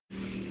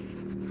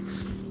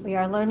We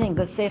are learning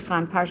the Sikha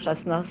on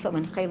Parshas Nasso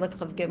and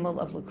Chelek of Gimel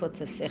of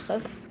Likutei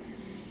Sichos.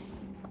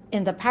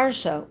 In the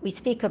Parsha, we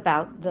speak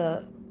about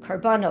the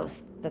karbanos,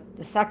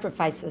 the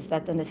sacrifices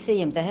that the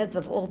Nesiim, the heads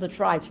of all the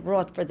tribes,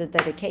 brought for the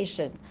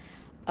dedication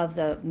of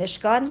the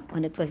Mishkan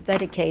when it was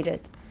dedicated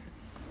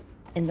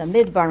in the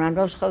Midbar on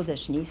Rosh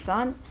Chodesh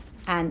Nisan.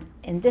 And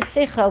in this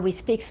Sikha, we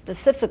speak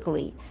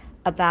specifically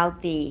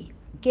about the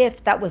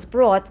gift that was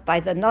brought by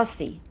the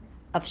Nasi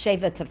of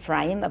Shevet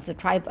Ephraim, of the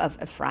tribe of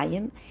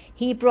Ephraim.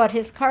 He brought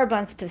his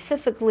karban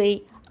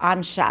specifically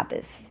on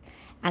Shabbos.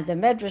 And the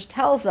Medrash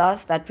tells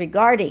us that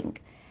regarding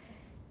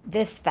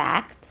this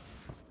fact,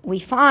 we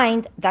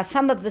find that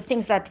some of the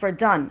things that were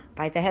done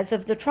by the heads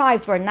of the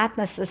tribes were not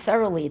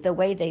necessarily the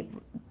way they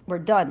were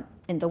done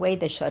in the way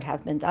they should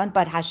have been done,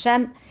 but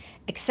Hashem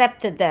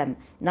accepted them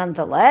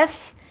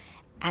nonetheless.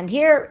 And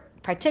here,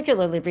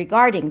 particularly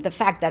regarding the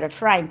fact that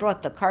Ephraim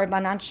brought the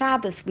karban on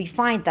Shabbos, we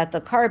find that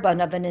the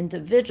karban of an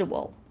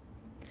individual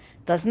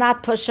does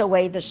not push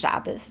away the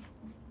Shabbos.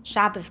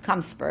 Shabbos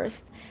comes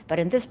first. But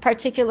in this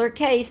particular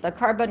case, the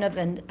karban of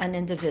an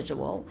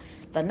individual,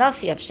 the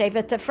Nasi of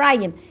Shevet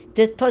Ephraim,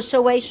 did push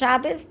away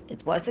Shabbos.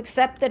 It was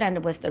accepted and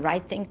it was the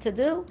right thing to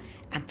do.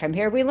 And from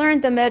here we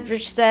learn, the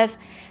Medrash says,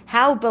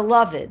 how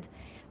beloved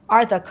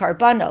are the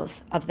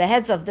karbanos of the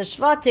heads of the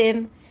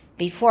Shvatim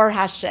before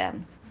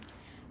Hashem.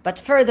 But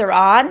further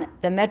on,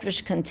 the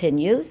Medrash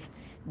continues,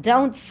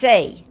 don't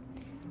say,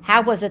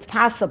 how was it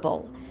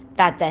possible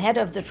that the head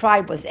of the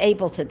tribe was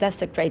able to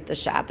desecrate the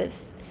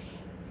Shabbos,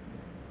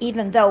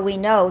 even though we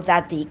know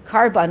that the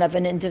karban of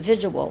an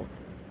individual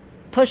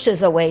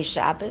pushes away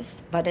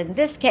Shabbos. But in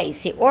this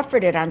case, he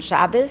offered it on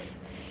Shabbos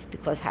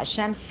because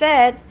Hashem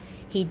said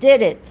he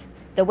did it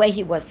the way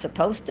he was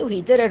supposed to.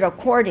 He did it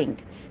according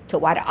to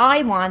what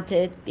I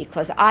wanted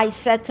because I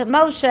said to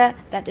Moshe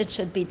that it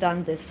should be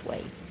done this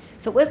way.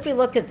 So if we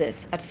look at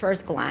this at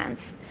first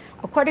glance,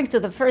 according to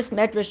the first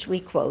Medrash we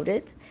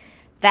quoted,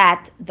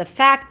 that the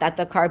fact that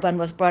the karban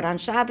was brought on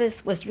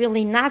Shabbos was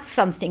really not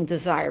something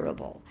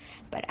desirable.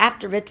 But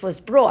after it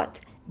was brought,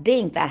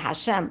 being that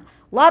Hashem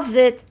loves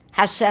it,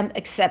 Hashem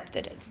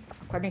accepted it.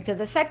 According to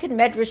the second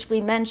Medrash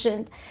we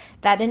mentioned,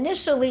 that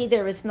initially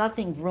there is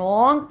nothing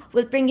wrong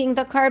with bringing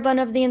the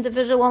karban of the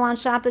individual on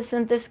Shabbos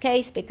in this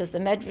case, because the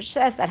Medrash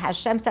says that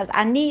Hashem says,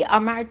 Ani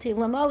amarti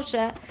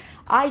lemoshe,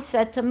 I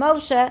said to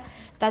Moshe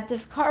that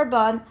this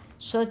karban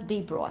should be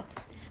brought.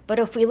 But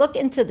if we look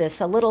into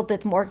this a little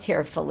bit more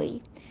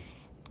carefully,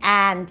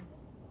 and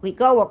we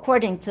go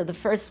according to the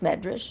first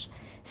Medrash,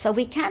 so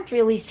we can't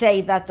really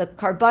say that the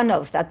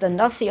karbanos that the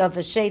Nasi of a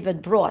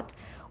Shevet brought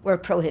were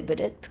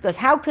prohibited, because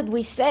how could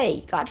we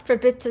say, God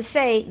forbid to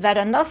say, that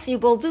a Nasi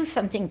will do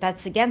something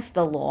that's against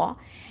the law?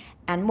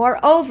 And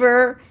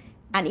moreover,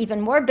 and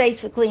even more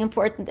basically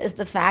important is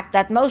the fact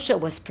that Moshe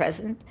was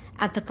present,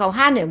 and the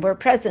Kohanim were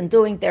present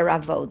doing their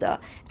avoda,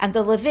 and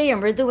the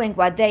Leviim were doing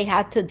what they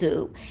had to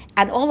do,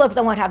 and all of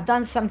them would have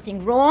done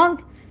something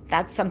wrong.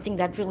 That's something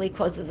that really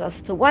causes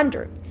us to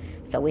wonder.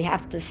 So we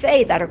have to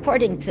say that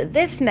according to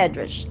this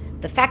Medrash,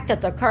 the fact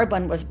that the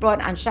karban was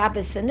brought on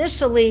Shabbos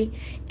initially,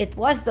 it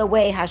was the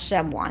way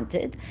Hashem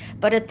wanted,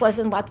 but it was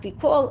in what we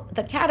call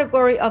the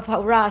category of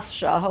horas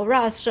shah.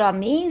 Horas shah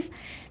means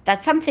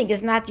that something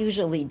is not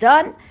usually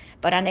done,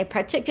 but on a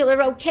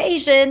particular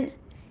occasion,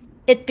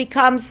 it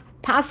becomes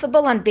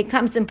possible and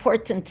becomes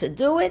important to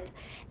do it.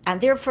 And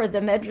therefore,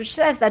 the Medrash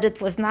says that it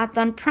was not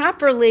done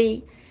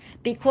properly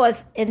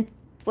because it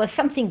was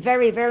something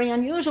very, very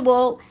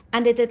unusual,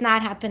 and it did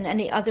not happen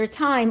any other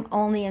time,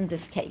 only in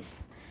this case.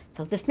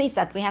 So this means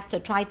that we have to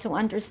try to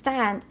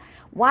understand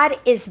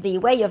what is the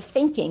way of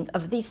thinking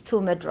of these two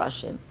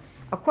Medrashim.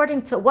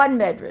 According to one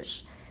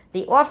Medrash,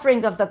 the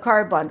offering of the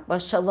karban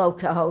was shelo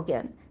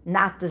kehogen,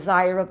 not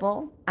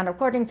desirable. And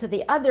according to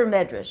the other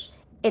Medrash,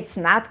 it's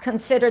not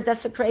considered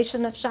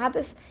desecration of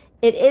Shabbos.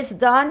 It is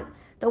done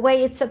the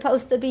way it's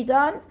supposed to be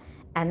done.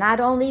 And not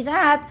only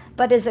that,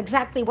 but is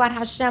exactly what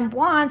Hashem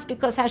wants,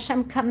 because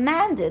Hashem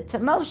commanded to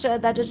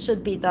Moshe that it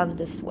should be done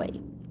this way.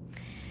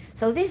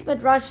 So these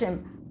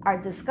midrashim are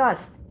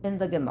discussed in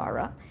the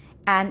Gemara,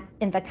 and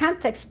in the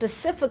context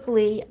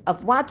specifically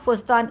of what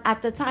was done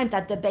at the time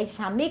that the Beis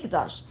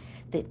Hamikdash,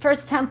 the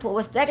first temple,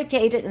 was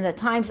dedicated in the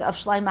times of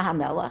Shlomo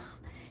HaMelech,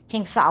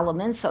 King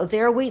Solomon. So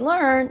there we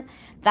learn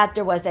that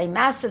there was a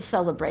massive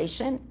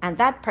celebration, and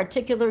that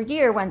particular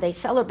year when they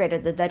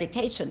celebrated the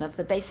dedication of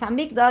the Beis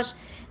Hamikdash,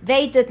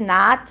 they did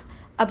not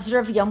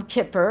observe Yom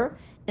Kippur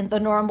in the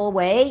normal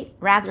way.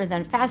 Rather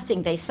than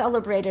fasting, they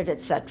celebrated,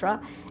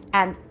 etc.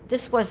 And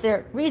this was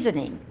their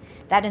reasoning,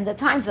 that in the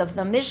times of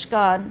the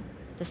Mishkan,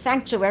 the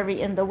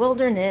sanctuary in the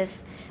wilderness,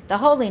 the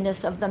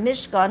holiness of the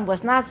Mishkan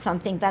was not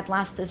something that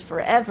lasted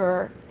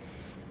forever,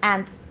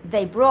 and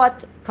they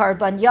brought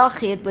karban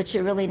yachid, which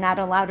you're really not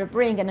allowed to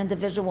bring, an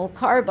individual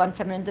karban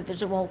from an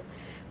individual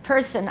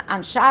person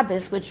on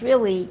Shabbos, which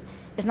really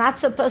is not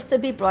supposed to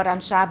be brought on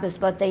Shabbos,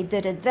 but they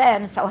did it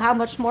then. So how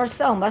much more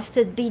so must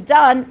it be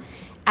done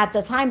at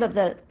the time of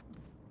the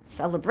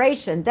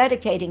celebration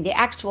dedicating the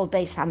actual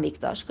Beis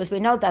Hamikdash? Because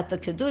we know that the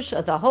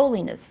kedusha, the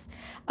holiness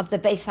of the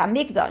Beis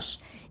Hamikdash,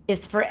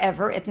 is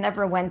forever. It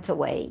never went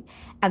away.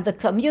 And the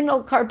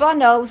communal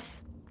karbanos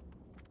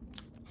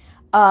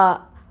uh,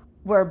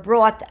 were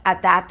brought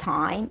at that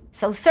time.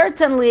 So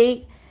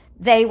certainly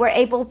they were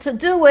able to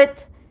do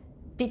it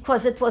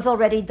because it was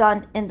already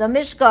done in the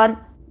Mishkan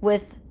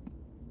with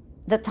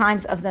the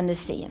times of the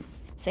Nesiim.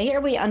 So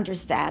here we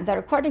understand that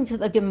according to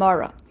the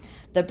Gemara,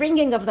 the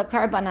bringing of the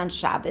Karban on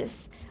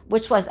Shabbos,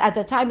 which was at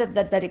the time of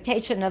the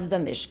dedication of the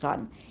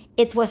Mishkan,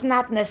 it was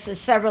not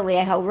necessarily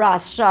a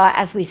Horas Shah,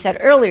 as we said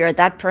earlier,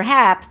 that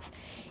perhaps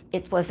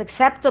it was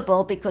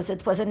acceptable because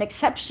it was an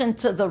exception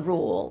to the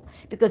rule.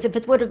 Because if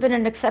it would have been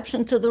an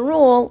exception to the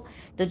rule,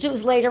 the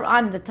Jews later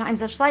on in the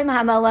times of Shlomo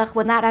HaMelech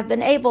would not have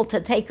been able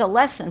to take a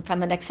lesson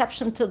from an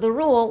exception to the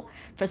rule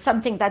for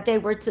something that they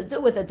were to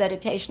do with the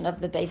dedication of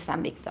the Beis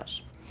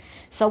Hamikdash.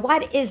 So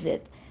what is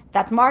it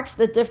that marks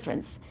the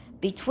difference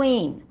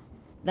between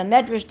the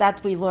Medrash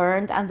that we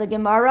learned and the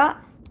Gemara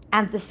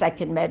and the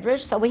second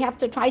Medrash? So we have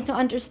to try to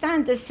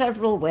understand this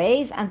several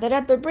ways, and the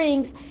Rebbe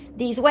brings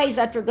these ways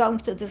that we're going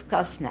to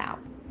discuss now.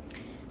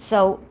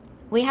 So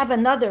we have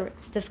another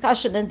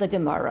discussion in the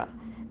Gemara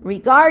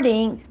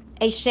regarding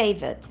a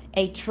shevet,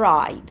 a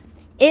tribe.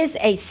 Is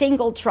a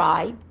single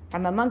tribe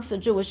from amongst the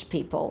Jewish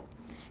people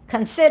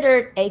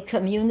considered a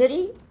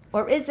community,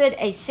 or is it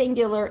a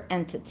singular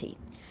entity?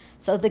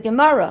 So the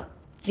Gemara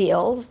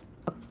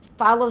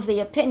follows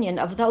the opinion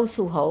of those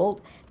who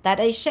hold that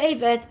a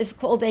shevet is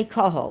called a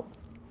kohol.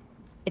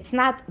 It's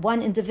not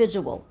one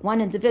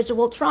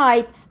individual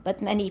tribe,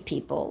 but many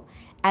people.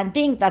 And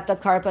being that the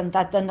carbon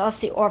that the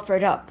Nasi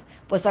offered up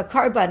was a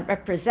carbon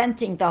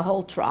representing the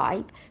whole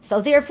tribe,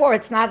 so therefore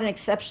it's not an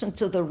exception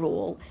to the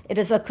rule. It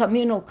is a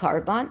communal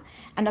carbon,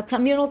 and a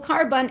communal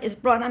carbon is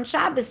brought on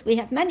Shabbos. We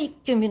have many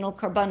communal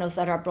carbonos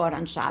that are brought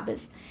on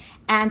Shabbos,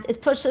 and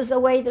it pushes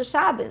away the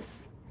Shabbos.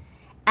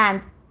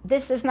 And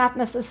this is not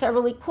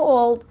necessarily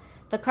called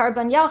the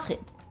carbon yachid.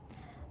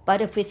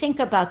 But if we think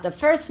about the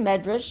first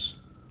medrash,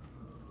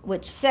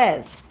 which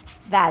says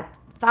that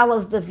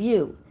follows the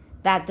view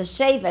that the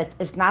shevet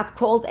is not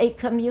called a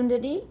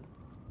community,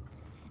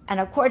 and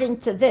according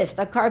to this,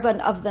 the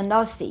carbon of the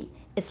nasi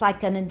is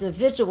like an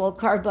individual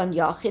carbon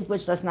yachid,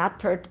 which does not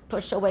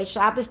push away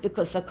Shabbos,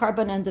 because the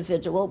carbon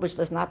individual, which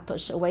does not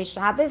push away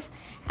Shabbos,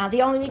 and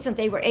the only reason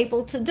they were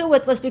able to do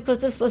it was because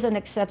this was an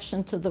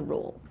exception to the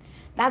rule.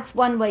 That's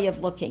one way of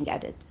looking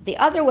at it. The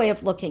other way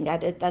of looking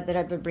at it that the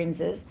Rebbe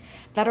brings is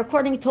that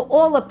according to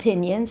all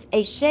opinions,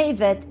 a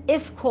shevet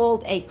is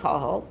called a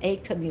kohol, a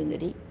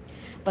community,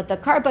 but the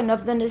carbon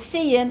of the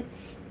Nesiim,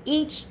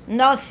 each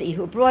Nasi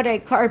who brought a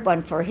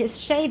carbon for his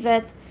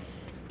shevet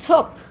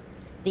took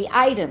the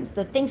items,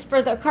 the things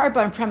for the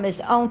carbon from his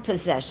own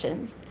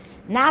possessions,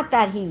 not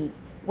that he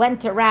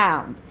went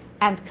around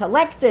and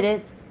collected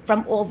it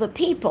from all the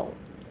people.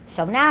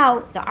 So now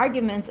the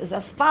argument is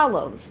as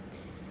follows.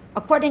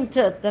 According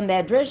to the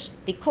Medrash,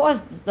 because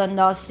the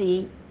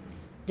Nasi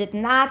did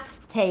not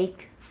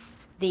take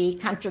the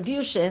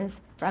contributions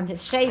from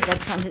his shevet,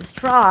 from his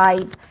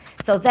tribe,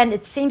 so then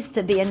it seems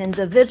to be an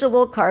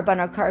individual carbon,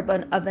 a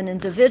carbon of an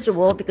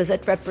individual, because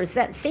it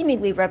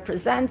seemingly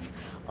represents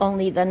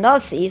only the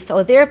Nasi,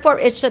 so therefore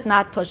it should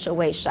not push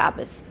away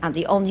Shabbos. And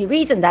the only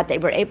reason that they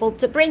were able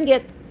to bring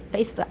it,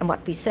 based on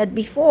what we said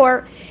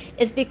before,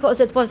 is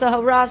because it was a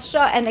Horas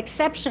Shah, an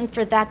exception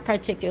for that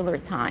particular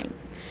time.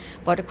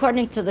 But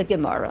according to the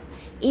Gemara,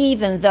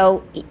 even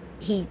though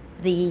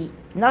the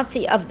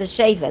Nasi of the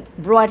Shevet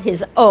brought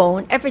his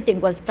own, everything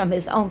was from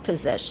his own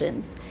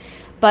possessions,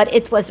 but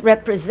it was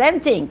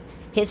representing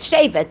his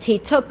Shevet. He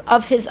took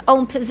of his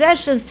own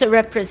possessions to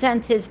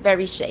represent his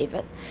very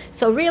Shevet.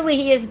 So really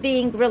he is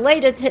being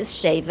related to his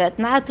Shevet,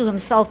 not to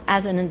himself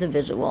as an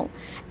individual.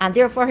 And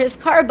therefore his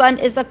carbon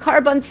is a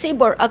carbon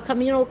tzibur, a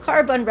communal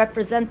carbon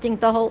representing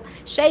the whole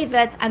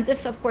Shevet. And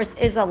this, of course,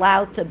 is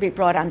allowed to be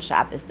brought on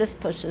Shabbos. This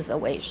pushes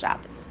away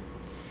Shabbos.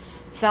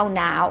 So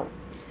now,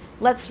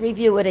 let's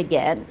review it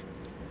again.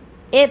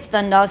 If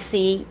the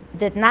Nasi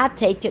did not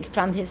take it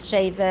from his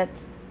Shevet,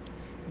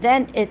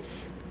 then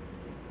it's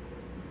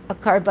a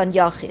carbon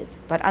yachid.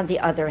 But on the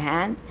other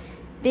hand,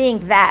 being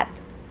that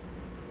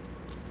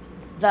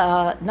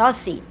the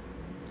Nasi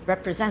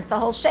represents the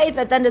whole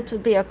Shevet, then it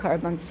would be a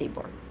carbon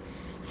tzibur.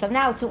 So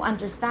now to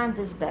understand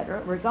this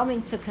better, we're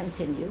going to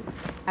continue,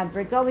 and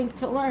we're going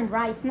to learn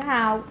right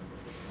now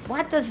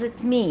what does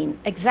it mean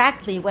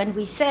exactly when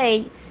we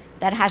say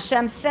that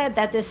Hashem said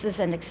that this is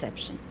an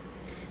exception.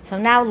 So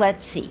now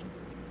let's see.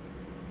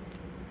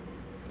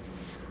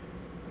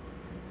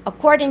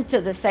 According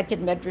to the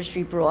second Medrash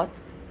we brought,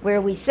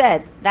 where we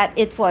said that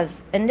it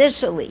was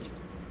initially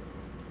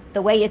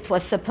the way it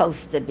was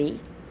supposed to be,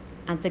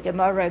 and the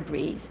Gemara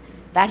agrees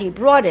that he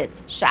brought it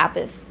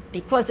Shabbos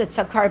because it's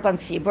a carbon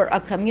tzibur,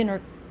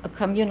 a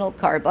communal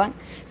carbon.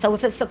 So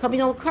if it's a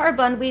communal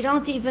carbon, we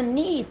don't even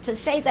need to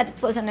say that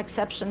it was an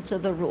exception to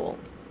the rule.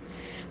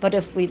 But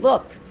if we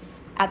look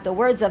at the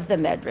words of the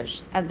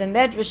Medrash, and the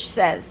Medrash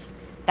says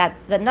that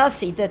the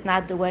Nasi did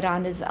not do it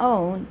on his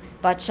own,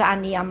 but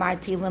Shani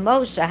Amarti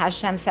LeMoshe,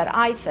 Hashem said,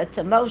 I said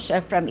to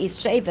Moshe from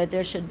East Sheva,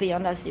 there should be a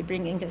Nasi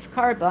bringing his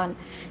carbon.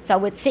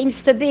 So it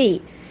seems to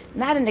be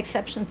not an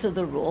exception to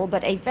the rule,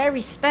 but a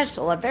very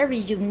special, a very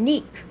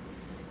unique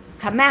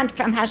command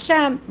from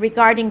Hashem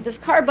regarding this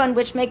carbon,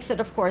 which makes it,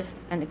 of course,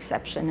 an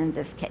exception in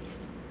this case.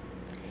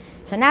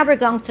 So now we're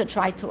going to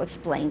try to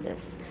explain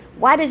this.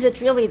 What is it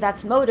really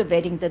that's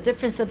motivating the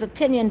difference of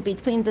opinion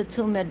between the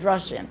two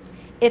midrashim?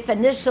 If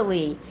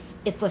initially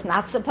it was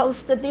not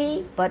supposed to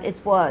be, but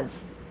it was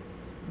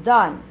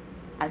done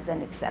as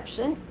an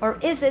exception, or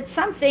is it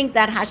something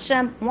that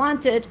Hashem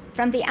wanted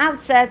from the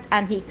outset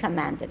and he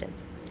commanded it?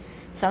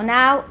 So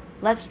now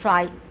let's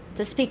try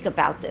to speak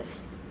about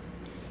this.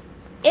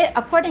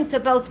 According to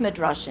both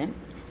midrashim,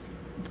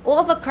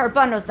 all the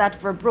karbanos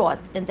that were brought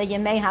in the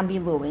Yemei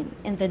HaMiluim,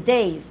 in the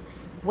days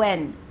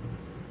when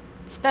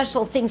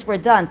special things were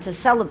done to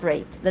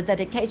celebrate the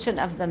dedication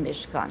of the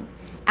Mishkan,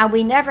 and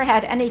we never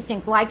had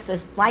anything like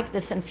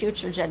this in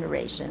future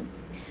generations.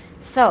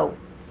 So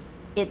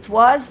it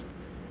was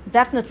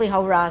definitely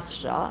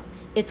Horas Shah.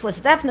 It was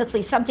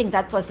definitely something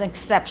that was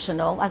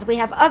exceptional, as we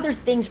have other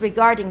things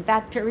regarding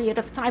that period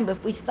of time,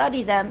 if we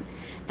study them,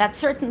 that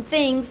certain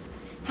things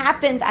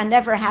happened and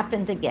never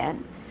happened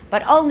again,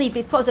 but only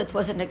because it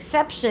was an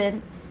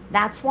exception.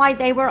 That's why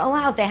they were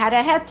allowed. They had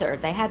a heter.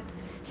 They had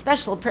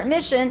special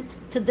permission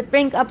to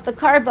bring up the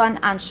carbon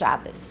on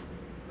Shabbos.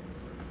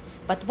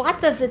 But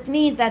what does it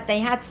mean that they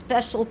had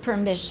special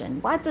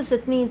permission? What does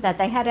it mean that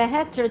they had a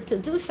heter to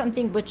do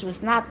something which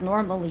was not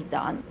normally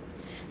done?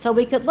 So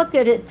we could look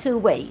at it two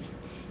ways.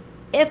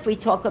 If we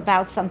talk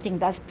about something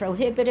that's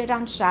prohibited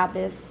on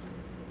Shabbos,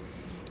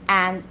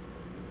 and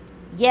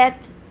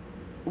yet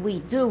we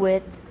do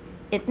it,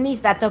 it means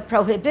that the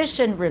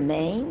prohibition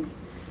remains,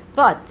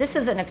 but this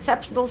is an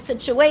exceptional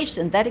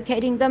situation,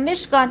 dedicating the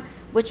Mishkan,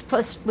 which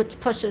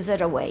pushes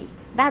it away.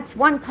 That's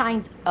one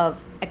kind of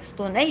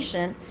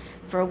explanation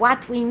for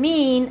what we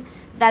mean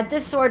that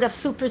this sort of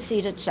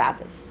superseded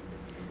Shabbos.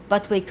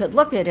 But we could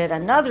look at it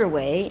another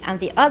way, and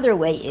the other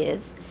way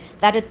is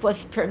that it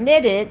was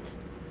permitted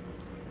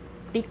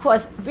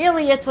because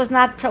really it was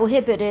not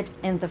prohibited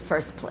in the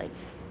first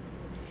place.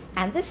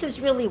 And this is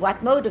really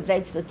what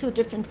motivates the two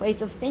different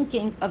ways of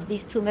thinking of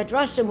these two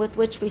medrashim with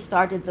which we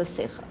started the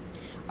Sikha.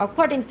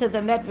 According to the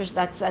medrash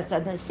that says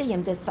that the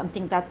Nesiim did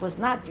something that was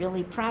not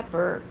really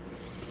proper,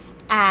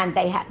 and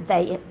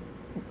they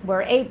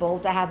were able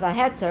to have a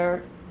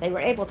heter, they were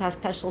able to have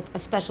a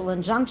special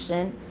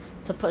injunction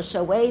to push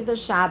away the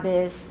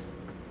Shabbos,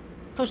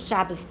 push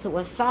Shabbos to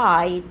a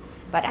side,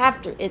 but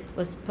after it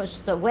was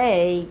pushed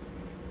away,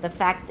 the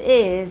fact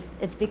is,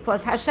 it's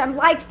because Hashem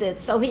liked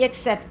it, so he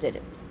accepted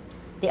it.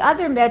 The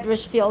other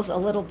medrash feels a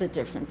little bit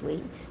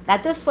differently,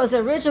 that this was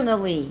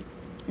originally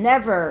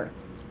never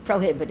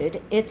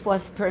prohibited, it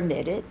was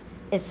permitted.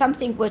 It's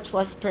something which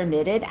was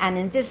permitted, and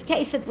in this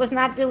case it was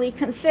not really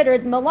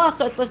considered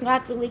malacha, it was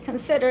not really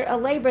considered a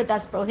labor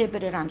that's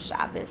prohibited on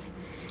Shabbos.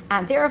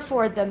 And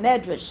therefore the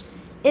medrash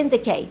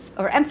indicates,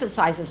 or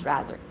emphasizes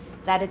rather,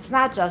 that it's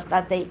not just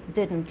that they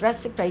didn't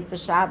desecrate the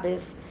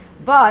Shabbos,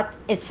 but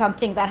it's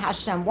something that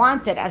Hashem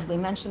wanted, as we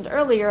mentioned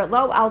earlier,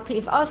 lo al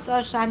piv asa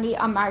shani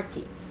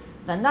amarti.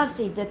 The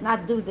Nasi did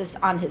not do this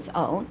on his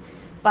own,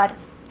 but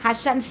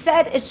Hashem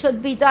said it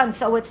should be done,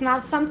 so it's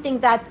not something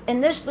that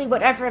initially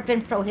would ever have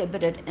been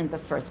prohibited in the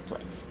first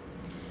place.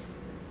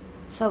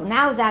 So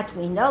now that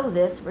we know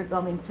this, we're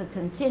going to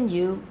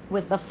continue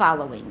with the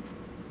following.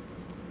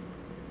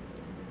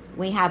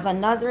 We have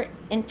another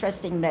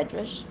interesting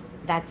medrash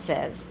that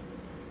says,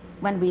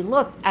 when we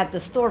look at the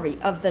story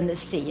of the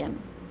Nesiim,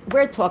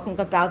 we're talking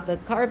about the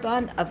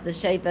carbon of the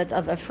Shevet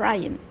of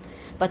Ephraim.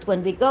 But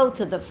when we go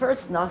to the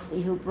first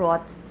Nasi who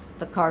brought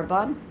the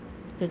carbon,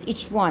 because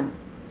each one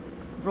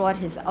brought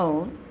his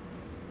own,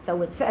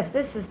 so it says,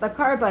 this is the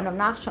carbon of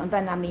Nachshon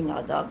ben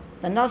Aminadav,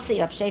 the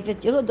Nasi of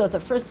Shevet Yehuda, the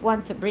first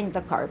one to bring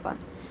the carbon.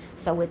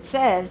 So it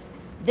says,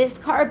 this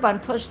carbon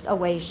pushed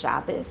away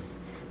Shabbos,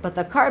 but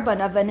the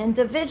carbon of an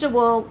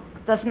individual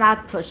does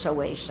not push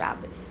away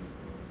Shabbos.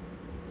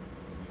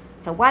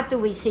 So what do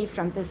we see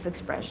from this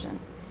expression?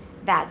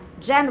 That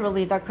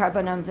generally the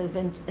carbon of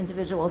an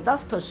individual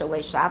does push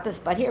away Shabbos,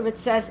 but here it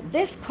says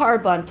this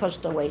carbon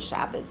pushed away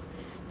Shabbos,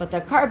 but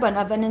the carbon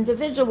of an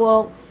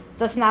individual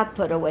does not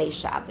put away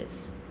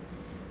Shabbos.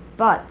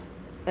 But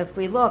if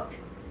we look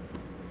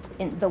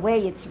in the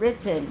way it's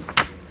written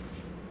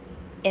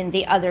in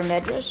the other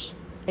medrash,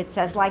 it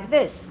says like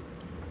this,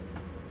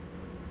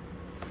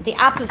 the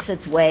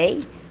opposite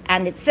way,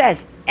 and it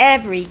says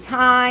every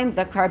time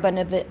the carbon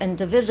of an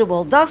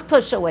individual does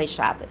push away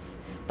Shabbos,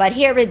 but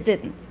here it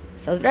didn't.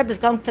 So the Rebbe is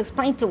going to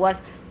explain to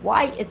us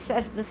why it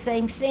says the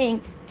same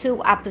thing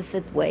two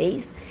opposite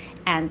ways,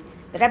 and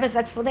the Rebbe's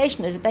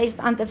explanation is based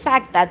on the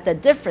fact that the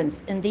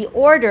difference in the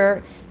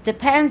order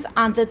depends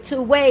on the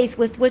two ways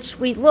with which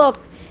we look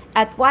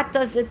at what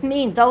does it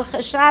mean,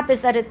 Docha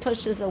Shabbos, that it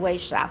pushes away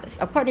Shabbos.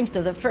 According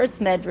to the first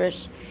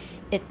medrash,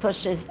 it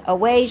pushes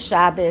away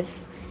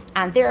Shabbos,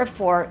 and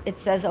therefore it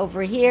says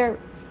over here,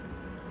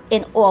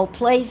 in all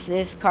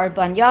places,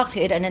 Karban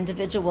Yachid, an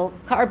individual,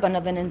 carbon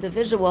of an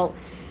individual,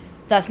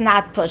 does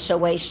not push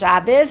away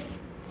Shabbos,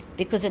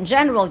 because in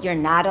general you're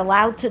not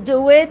allowed to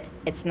do it,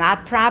 it's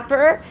not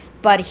proper,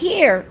 But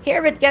here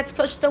it gets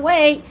pushed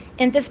away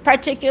in this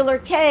particular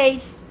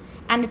case,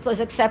 and it was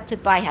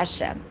accepted by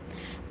Hashem.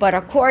 But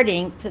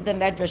according to the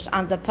Medrash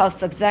on the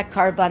pasuk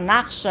Zekar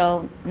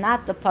Banachsho,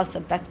 not the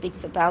pasuk that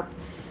speaks about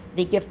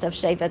the gift of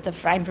Shevet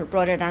Ephraim who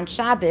brought it on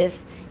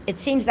Shabbos, it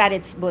seems that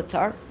it's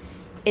mutar.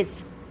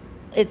 It's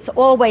it's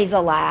always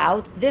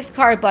allowed. This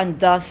carbon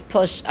does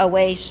push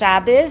away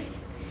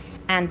Shabbos,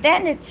 and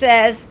then it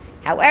says,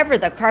 however,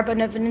 the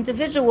carbon of an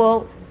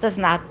individual does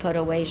not put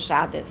away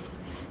Shabbos.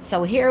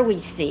 So here we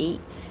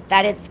see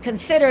that it's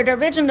considered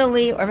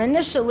originally or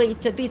initially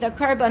to be the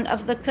carbon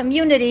of the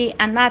community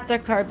and not the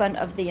carbon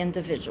of the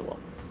individual.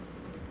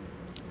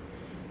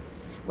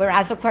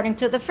 Whereas according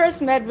to the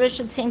first medrash,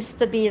 it seems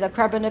to be the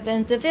carbon of an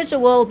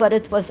individual, but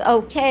it was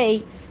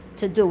okay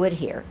to do it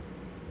here.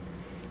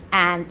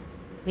 And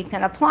we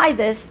can apply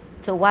this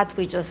to what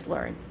we just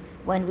learned.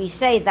 When we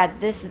say that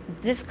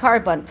this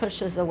carbon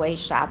pushes away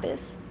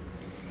Shabbos,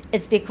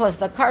 it's because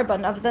the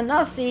carbon of the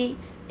Nasi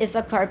is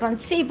a carbon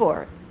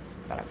tzibor.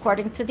 But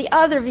according to the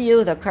other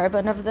view, the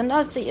carbon of the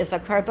Nasi is a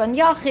carbon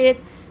yachid,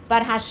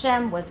 but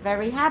Hashem was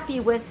very happy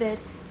with it,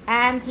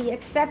 and he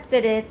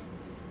accepted it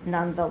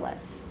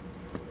nonetheless.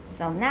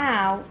 So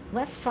now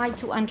let's try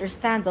to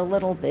understand a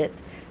little bit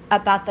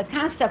about the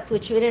concept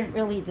which we didn't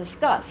really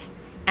discuss,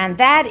 and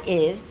that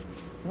is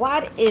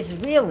what is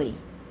really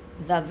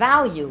the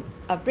value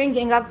of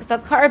bringing up the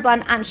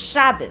carbon on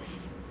Shabbos.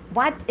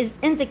 What is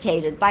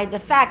indicated by the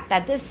fact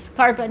that this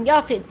carbon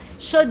yachid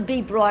should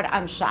be brought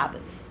on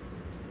Shabbos?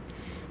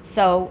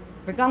 So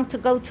we're going to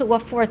go to a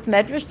fourth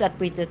medrash that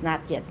we did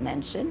not yet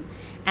mention,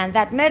 and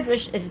that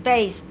medrash is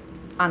based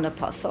on a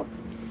pasuk.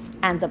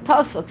 And the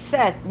pasuk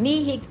says,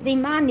 "Mi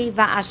hikdimani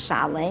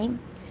va'ashalem,"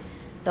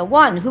 the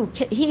one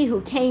he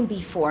who came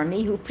before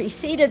me, who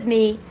preceded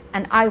me,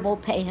 and I will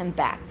pay him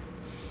back.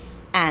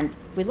 And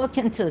we look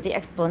into the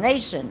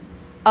explanation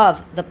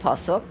of the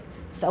pasuk.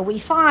 So we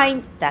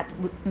find that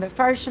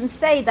Mefarshim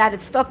say that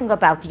it's talking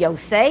about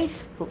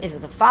Yosef, who is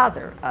the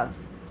father of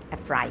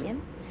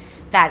Ephraim,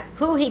 that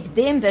hu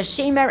hikdim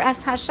v'shimer es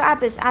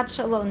hashabbos ad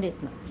shelo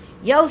nitna.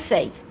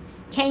 Yosef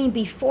came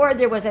before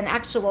there was an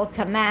actual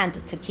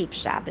command to keep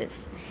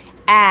Shabbos,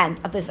 and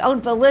of his own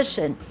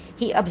volition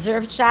he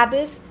observed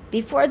Shabbos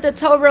before the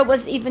Torah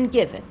was even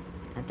given.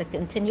 And the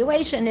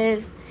continuation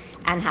is,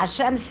 and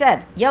Hashem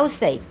said,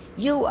 Yosef,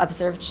 you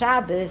observed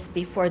Shabbos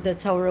before the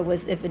Torah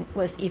was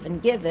even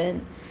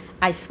given.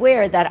 I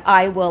swear that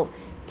I will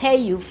pay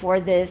you for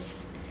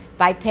this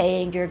by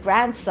paying your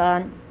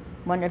grandson,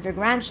 one of your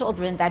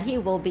grandchildren, that he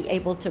will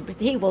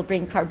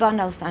bring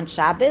karbanos on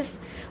Shabbos,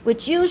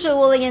 which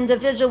usually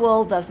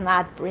individual does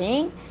not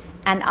bring,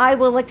 and I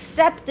will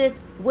accept it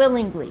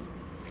willingly.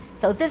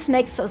 So this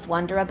makes us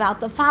wonder about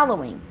the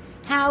following.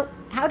 How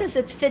does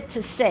it fit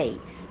to say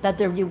that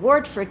the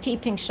reward for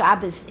keeping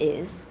Shabbos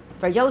is,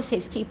 for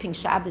Yosef's keeping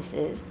Shabbos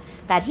is,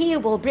 that he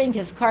will bring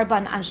his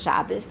karban on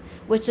Shabbos,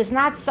 which is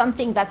not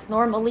something that's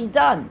normally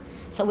done.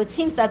 So it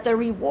seems that the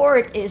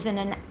reward is in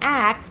an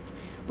act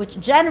which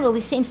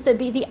generally seems to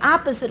be the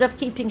opposite of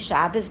keeping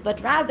Shabbos,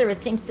 but rather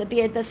it seems to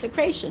be a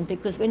desecration,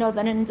 because we know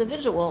that an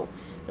individual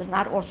does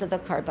not offer the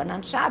karban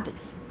on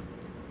Shabbos.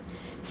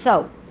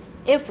 So,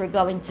 if we're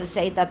going to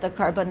say that the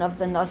karban of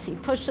the Nasi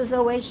pushes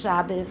away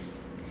Shabbos,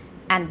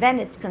 and then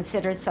it's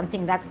considered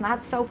something that's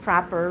not so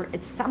proper,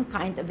 it's some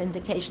kind of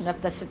indication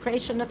of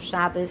desecration of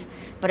Shabbos,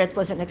 but it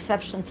was an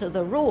exception to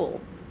the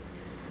rule.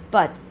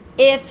 But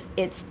if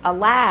it's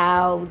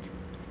allowed,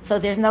 so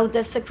there's no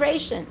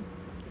desecration.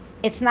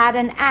 It's not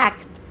an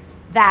act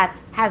that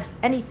has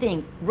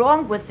anything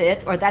wrong with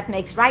it or that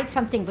makes right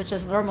something which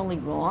is normally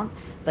wrong,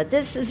 but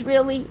this is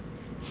really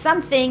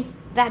something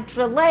that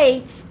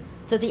relates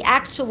to the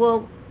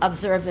actual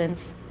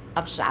observance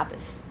of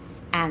Shabbos.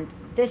 And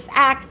this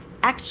act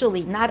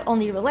actually not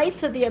only relates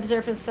to the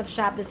observance of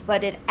Shabbos,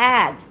 but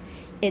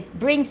it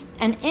brings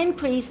an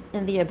increase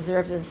in the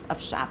observance of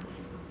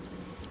Shabbos.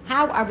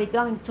 How are we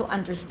going to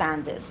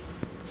understand this?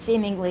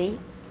 Seemingly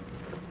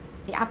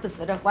the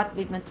opposite of what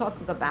we've been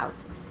talking about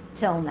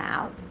till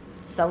now.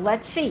 So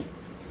let's see.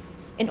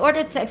 In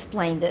order to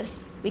explain this,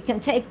 we can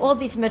take all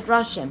these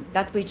midrashim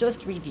that we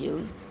just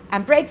reviewed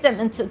and break them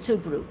into two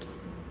groups.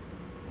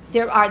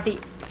 There are the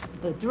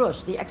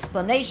drush, the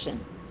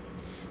explanation,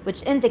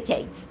 which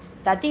indicates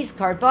that these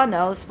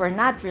karbanos were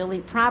not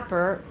really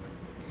proper,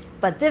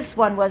 but this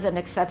one was an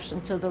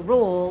exception to the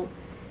rule.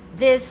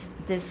 This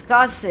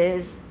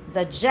discusses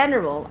the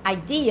general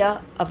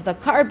idea of the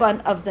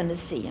karban of the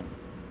Nesiim,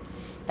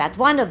 that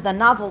one of the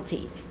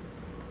novelties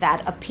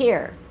that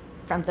appear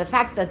from the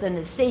fact that the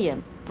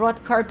Nesiim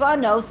brought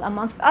karbanos,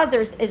 amongst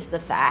others, is the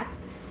fact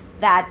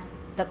that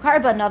the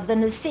karban of the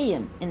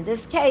Nesiim, in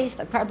this case,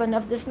 the karban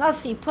of this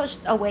Nasi,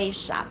 pushed away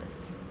Shabbos.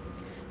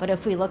 But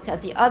if we look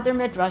at the other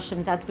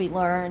midrashim that we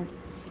learned,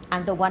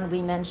 and the one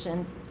we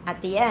mentioned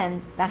at the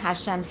end, that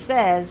Hashem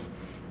says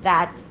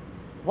that,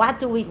 what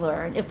do we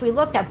learn? If we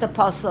look at the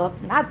pasuk,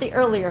 not the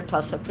earlier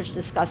pasuk, which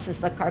discusses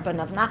the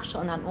karban of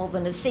Nachshon and all the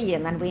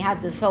Nesiim, and we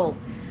had this whole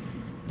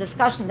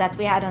discussion that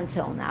we had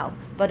until now.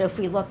 But if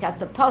we look at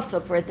the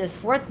pasuk where this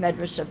fourth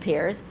medrash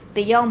appears,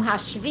 B'yom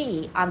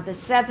Hashvi, on the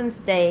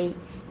seventh day,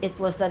 it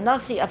was the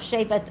Nasi of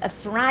Shevet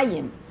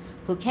Ephraim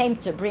who came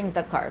to bring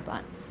the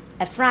karban.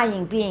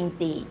 Ephraim being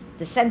the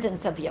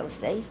descendant of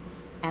Yosef,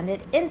 and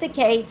it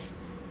indicates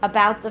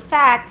about the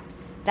fact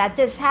that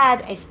this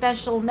had a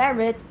special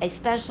merit, a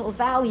special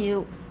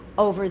value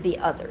over the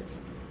others.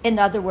 In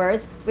other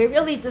words, we're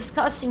really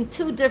discussing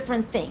two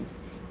different things.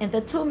 In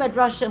the two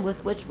medrashim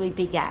with which we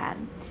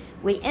began,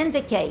 we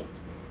indicate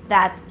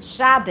that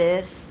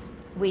Shabbos,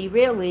 we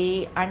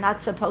really are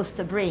not supposed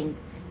to bring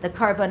the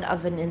karban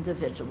of an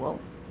individual.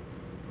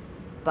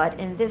 But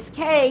in this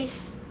case,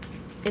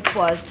 it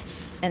was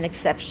an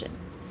exception.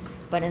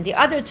 But in the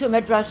other two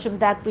medrashim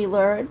that we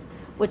learned,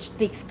 which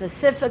speak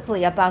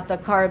specifically about the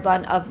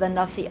karban of the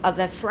Nasi of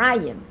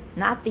Ephraim,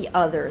 not the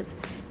others,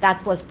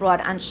 that was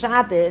brought on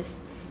Shabbos,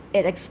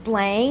 it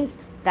explains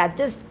that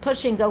this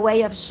pushing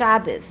away of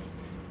Shabbos,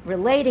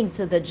 relating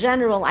to the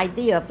general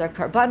idea of the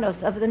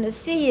karbanos of the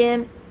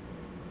Nesiim,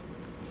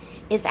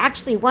 is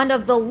actually one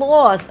of the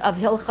laws of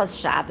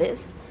Hilchas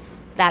Shabbos,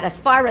 that as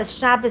far as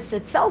Shabbos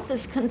itself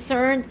is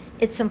concerned,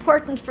 it's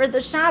important for the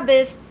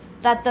Shabbos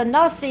that the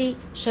Nasi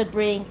should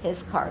bring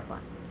his karban.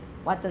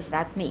 What does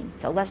that mean?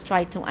 So let's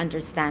try to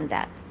understand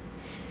that.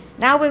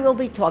 Now we will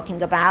be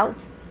talking about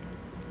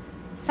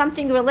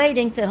something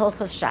relating to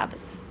Hilchas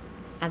Shabbos.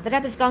 And the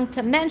Rebbe is going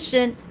to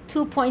mention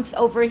 2 points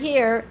over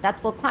here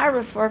that will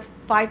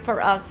clarify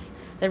for us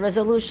the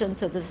resolution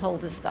to this whole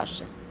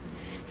discussion.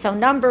 So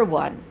number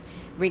one,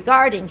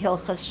 regarding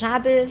Hilchas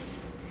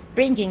Shabbos,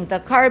 bringing the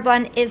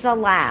karban is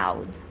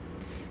allowed.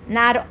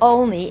 Not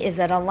only is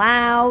it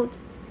allowed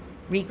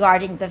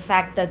regarding the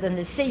fact that the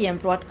Nesiim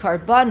brought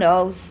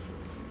karbanos,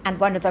 and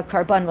one of the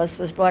karbanos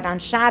was brought on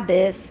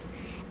Shabbos,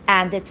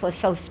 and it was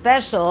so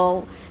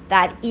special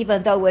that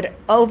even though it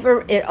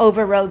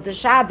overrode the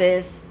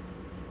Shabbos,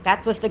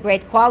 that was the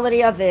great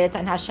quality of it,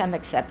 and Hashem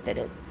accepted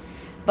it.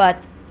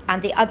 But on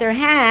the other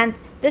hand,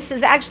 this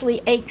is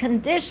actually a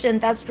condition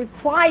that's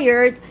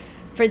required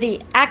for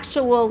the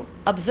actual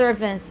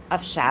observance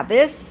of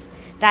Shabbos,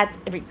 that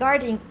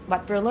regarding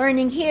what we're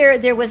learning here,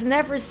 there was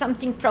never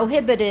something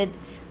prohibited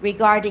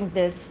regarding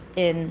this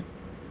in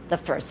the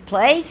first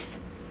place.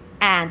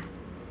 And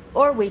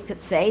or we could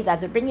say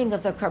that the bringing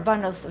of the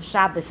karbanos of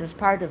Shabbos is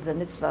part of the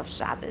mitzvah of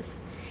Shabbos.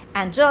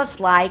 And just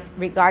like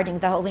regarding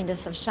the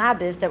holiness of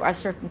Shabbos, there are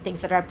certain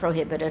things that are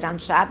prohibited on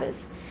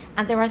Shabbos,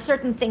 and there are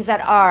certain things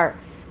that are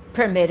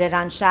permitted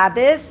on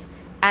Shabbos,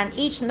 and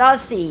each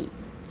Nasi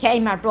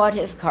came and brought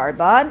his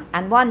karban,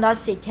 and one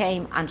Nasi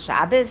came on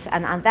Shabbos,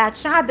 and on that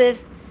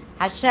Shabbos,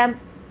 Hashem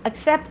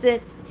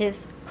accepted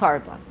his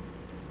karban.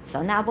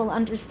 So now we'll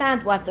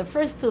understand what the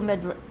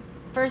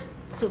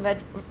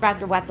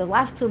what the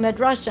last two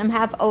medrashim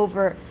have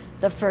over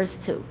the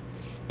first two.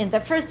 In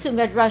the first two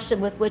medrashim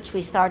with which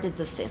we started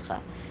the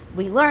Sikha,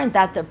 we learned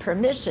that the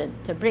permission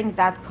to bring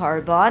that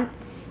karban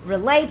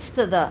relates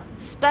to the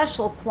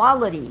special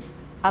qualities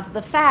of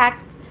the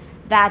fact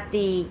that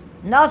the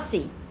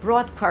Nasi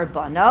brought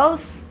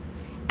karbanos,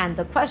 and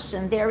the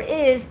question there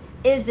is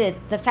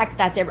it the fact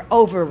that they're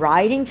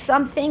overriding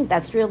something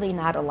that's really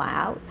not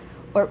allowed,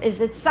 or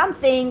is it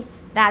something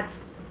that's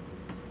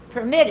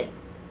permitted?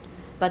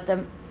 But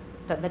the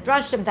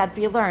Midrashim that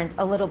we learned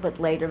a little bit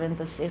later in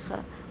the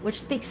Sikha,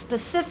 which speaks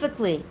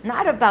specifically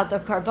not about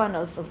the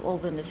karbanos of all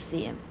the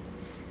Nesiim,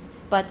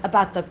 but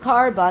about the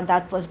karban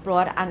that was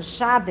brought on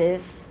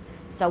Shabbos.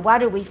 So what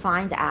do we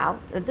find out?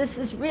 That this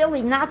is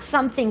really not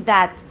something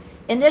that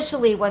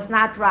initially was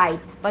not right,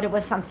 but it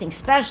was something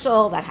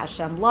special that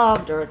Hashem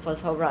loved, or it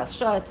was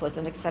horasha, it was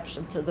an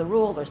exception to the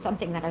rule, or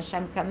something that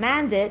Hashem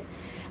commanded,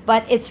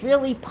 but it's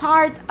really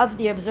part of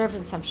the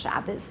observance of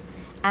Shabbos,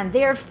 and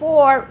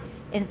therefore,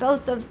 in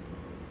both of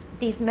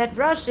these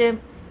medrashim,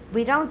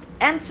 we don't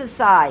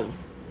emphasize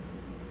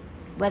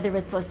whether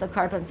it was the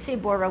karban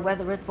tzibur or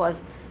whether it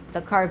was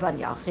the karban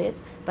yachid,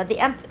 but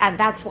and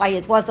that's why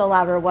it was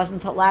allowed or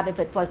wasn't allowed. If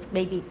it was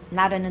maybe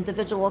not an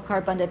individual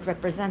karban, it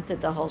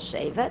represented the whole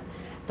shevet.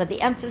 But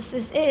the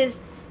emphasis is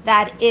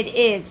that it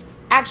is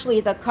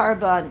actually the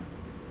karban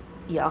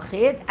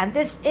yachid, and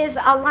this is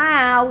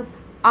allowed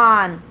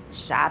on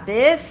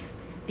Shabbos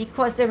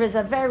because there is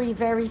a very,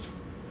 very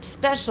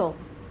special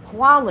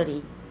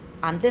quality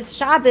on this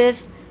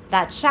Shabbos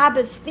that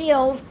Shabbos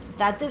feels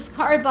that this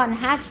karban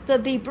has to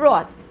be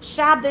brought.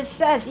 Shabbos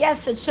says,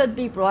 yes, it should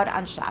be brought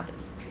on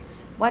Shabbos.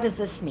 What does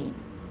this mean?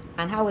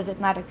 And how is it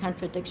not a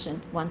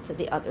contradiction one to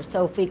the other?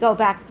 So if we go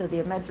back to the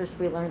medrash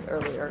we learned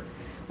earlier,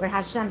 where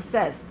Hashem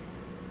says,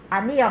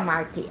 Ani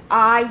Amarti,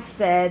 I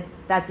said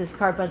that this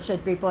karban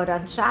should be brought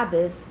on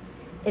Shabbos,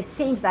 it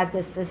seems that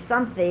this is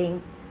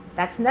something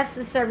that's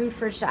necessary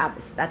for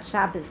Shabbos. That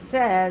Shabbos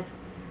says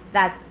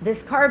that this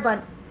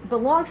karban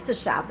belongs to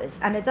Shabbos,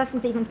 and it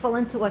doesn't even fall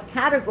into a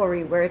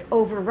category where it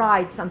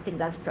overrides something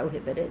that's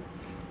prohibited.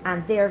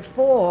 And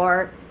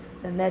therefore,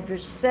 the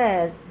Medrash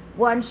says,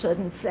 one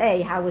shouldn't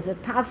say, how is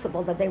it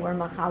possible that they were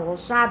Machalel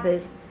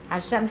Shabbos?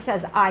 Hashem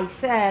says, I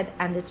said,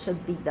 and it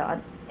should be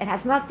done. It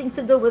has nothing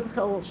to do with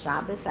Chilul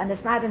Shabbos, and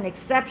it's not an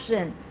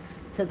exception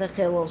to the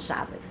Chilul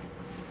Shabbos.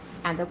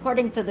 And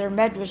according to their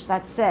medrash,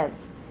 that says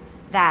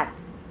that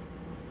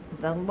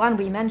the one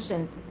we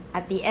mentioned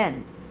at the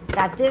end,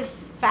 that this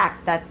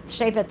fact that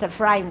Shevet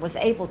Ephraim was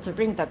able to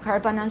bring the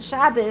Karban on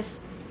Shabbos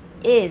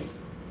is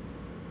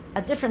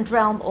a different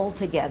realm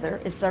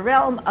altogether. It's the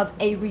realm of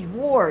a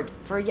reward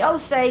for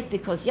Yosef,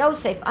 because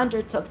Yosef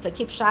undertook to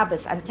keep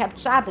Shabbos and kept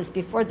Shabbos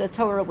before the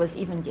Torah was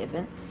even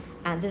given.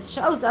 And this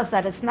shows us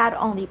that it's not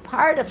only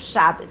part of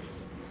Shabbos,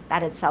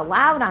 that it's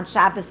allowed on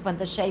Shabbos when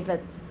the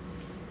Shevet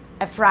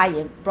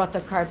Ephraim brought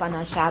the Karban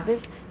on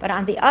Shabbos, but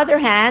on the other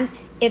hand,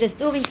 it is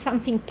doing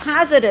something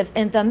positive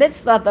in the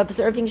mitzvah of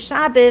observing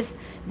Shabbos.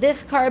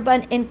 This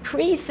Karban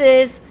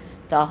increases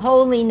the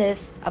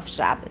holiness of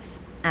Shabbos.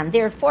 And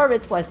therefore,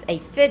 it was a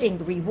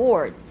fitting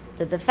reward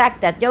to the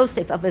fact that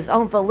Yosef, of his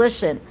own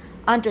volition,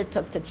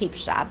 undertook to keep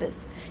Shabbos,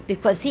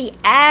 because he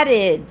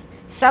added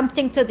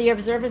something to the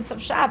observance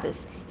of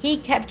Shabbos. He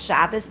kept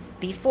Shabbos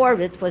before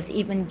it was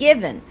even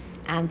given.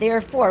 And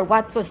therefore,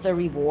 what was the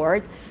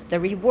reward? The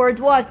reward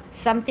was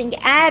something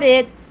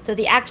added to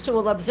the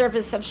actual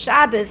observance of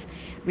Shabbos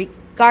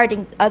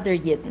regarding other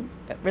Yidden,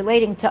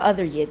 relating to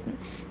other Yidden.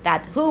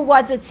 That who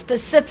was it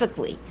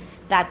specifically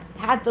that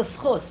had the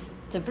schus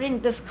to bring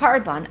this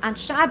Karban on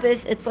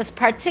Shabbos? It was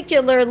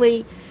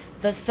particularly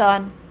the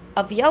son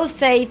of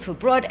Yosef, who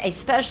brought a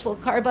special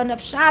Karban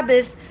of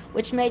Shabbos,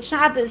 which made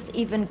Shabbos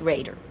even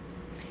greater.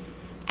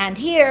 And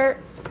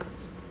here,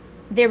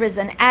 there is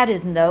an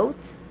added note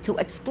to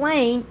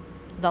explain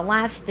the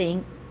last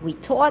thing we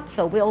taught,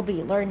 so we'll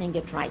be learning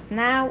it right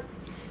now,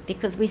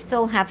 because we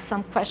still have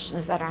some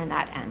questions that are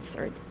not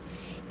answered.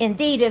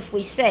 Indeed, if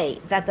we say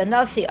that the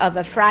Nasi of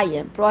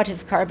Ephraim brought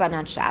his Karban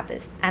on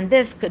Shabbos, and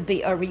this could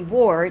be a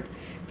reward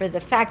for the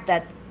fact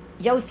that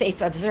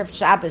Yosef observed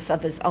Shabbos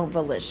of his own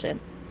volition.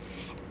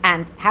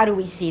 And how do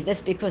we see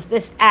this? Because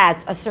this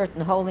adds a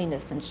certain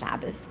holiness in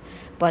Shabbos.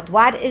 But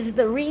what is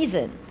the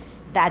reason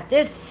that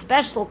this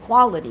special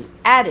quality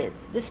added,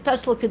 this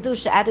special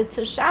Kedusha added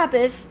to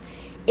Shabbos,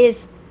 is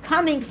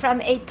coming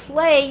from a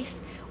place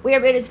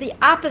where it is the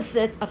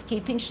opposite of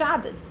keeping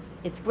Shabbos?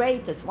 It's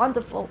great, it's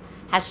wonderful,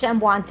 Hashem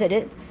wanted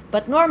it,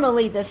 but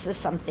normally this is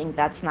something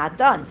that's not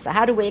done. So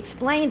how do we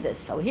explain this?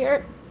 So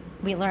here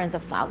we learn the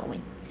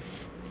following.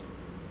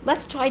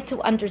 Let's try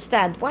to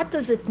understand, what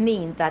does it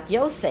mean that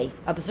Yosef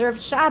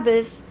observed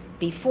Shabbos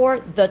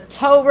before the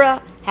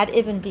Torah had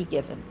even been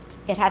given?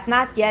 It had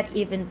not yet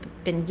even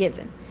been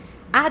given.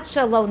 Ad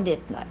shalom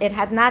nitna, it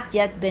had not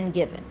yet been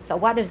given. So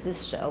what does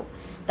this show?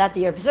 That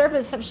the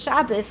observance of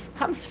Shabbos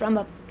comes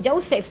from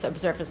Yosef's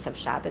observance of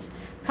Shabbos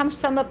comes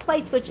from a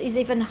place which is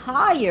even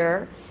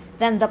higher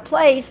than the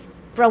place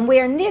from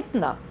where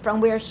nitna, from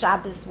where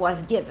Shabbos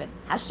was given.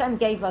 Hashem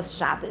gave us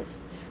Shabbos,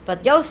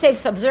 but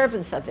Yosef's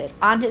observance of it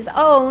on his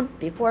own,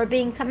 before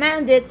being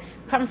commanded,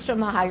 comes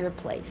from a higher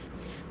place.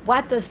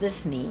 What does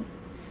this mean?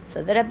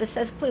 So the Rebbe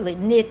says clearly,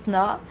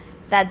 nitna,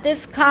 that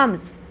this comes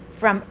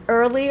from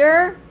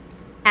earlier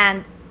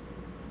and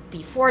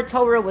before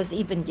Torah was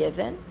even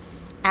given,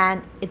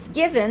 and it's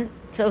given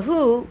to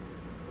who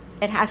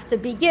it has to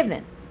be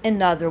given.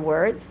 In other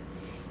words,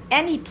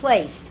 any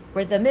place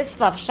where the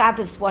mitzvah of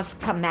Shabbos was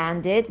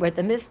commanded, where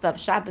the mitzvah of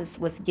Shabbos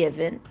was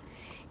given,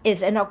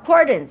 is in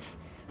accordance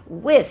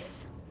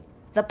with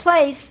the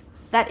place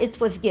that it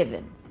was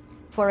given.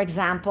 For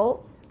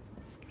example,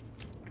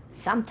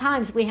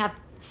 sometimes we have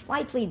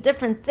slightly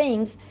different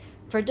things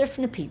for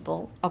different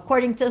people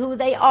according to who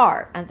they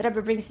are. And the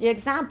Rebbe brings the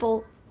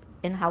example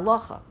in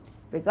Halacha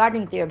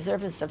regarding the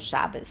observance of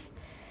Shabbos.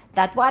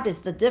 That what is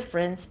the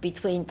difference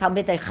between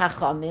Talmidei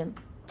Chachamim,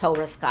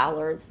 Torah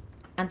scholars,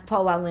 and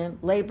Poalim,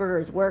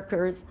 laborers,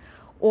 workers,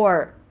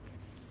 or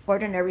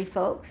ordinary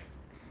folks?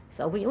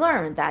 So we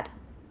learn that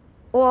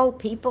all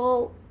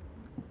people,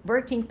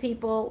 working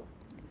people,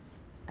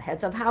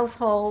 heads of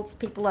households,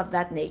 people of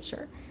that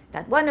nature,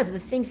 that one of the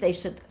things they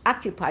should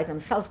occupy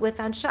themselves with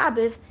on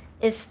Shabbos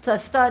is to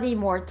study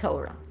more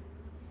Torah.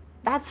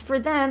 That's for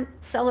them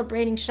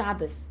celebrating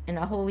Shabbos in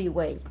a holy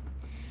way.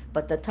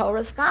 But the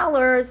Torah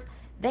scholars,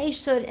 they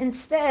should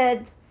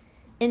instead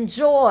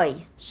enjoy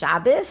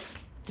Shabbos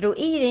through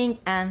eating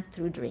and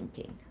through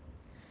drinking.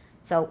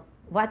 So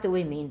what do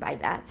we mean by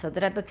that? So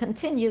the Rebbe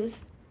continues.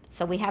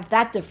 So we have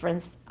that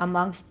difference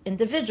amongst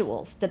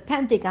individuals,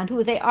 depending on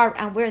who they are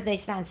and where they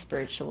stand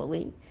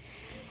spiritually.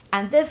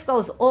 And this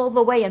goes all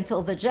the way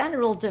until the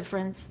general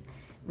difference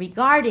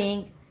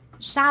regarding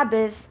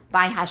Shabbos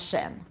by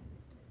Hashem.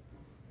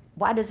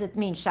 What does it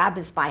mean,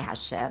 Shabbos by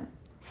Hashem?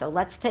 So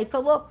let's take a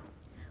look.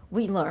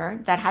 We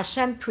learn that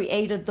Hashem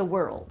created the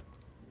world.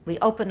 We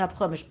open up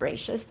Chumash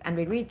Bereshis and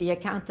we read the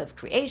account of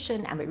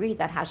creation, and we read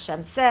that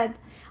Hashem said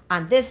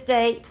on this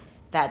day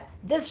that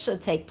this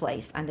should take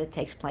place, and it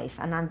takes place,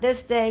 and on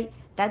this day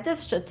that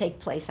this should take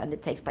place, and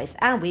it takes place.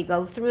 And we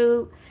go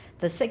through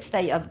the sixth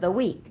day of the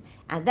week.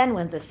 And then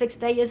when the sixth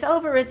day is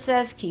over, it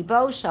says,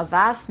 Kibo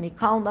Shavas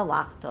Mikol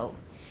Melachto.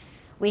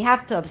 We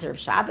have to observe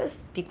Shabbos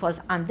because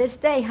on this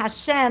day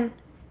Hashem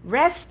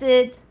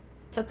rested,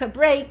 took a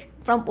break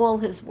from all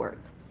his work.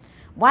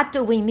 What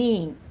do we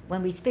mean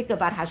when we speak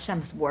about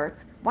Hashem's work?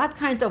 What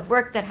kind of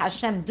work did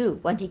Hashem do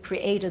when he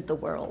created the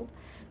world?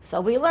 So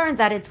we learned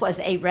that it was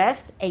a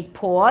rest, a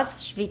pause.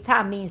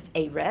 Shvita means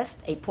a rest,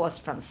 a pause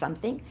from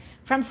something,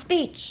 from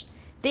speech.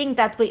 Being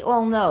that we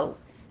all know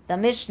the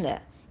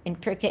Mishnah in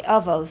Pirkei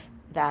Avos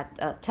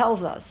that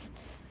tells us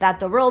that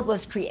the world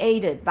was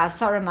created by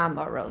Sara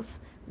Lieberman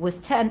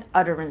with 10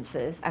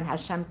 utterances, and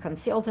Hashem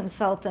concealed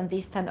himself in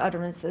these 10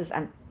 utterances,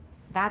 and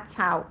that's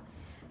how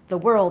the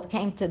world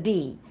came to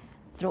be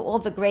through all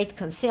the great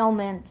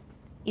concealment,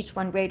 each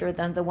one greater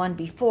than the one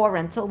before,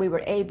 until we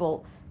were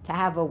able to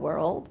have a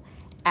world.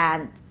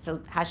 And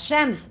so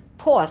Hashem's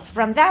pause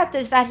from that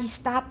is that he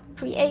stopped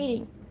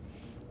creating.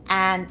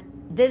 And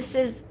this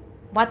is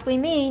what we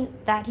mean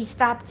that he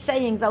stopped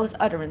saying those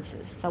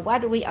utterances. So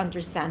what do we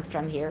understand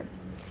from here?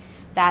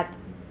 That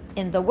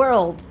in the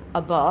world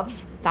above,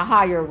 the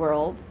higher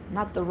world,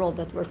 not the world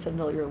that we're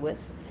familiar with,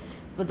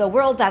 but the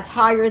world that's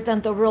higher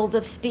than the world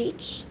of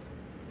speech,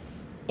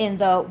 in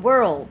the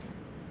world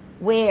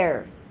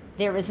where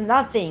there is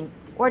nothing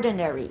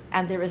ordinary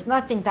and there is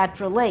nothing that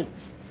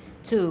relates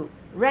to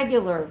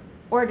regular,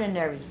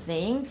 ordinary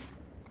things,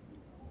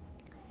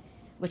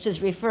 which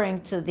is referring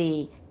to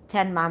the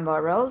 10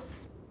 Mamoros,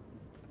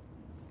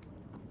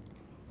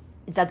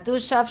 the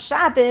Kedusha of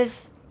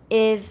Shabbos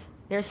is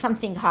there's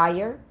something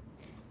higher,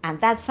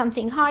 and that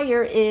something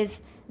higher is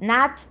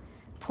not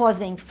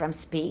pausing from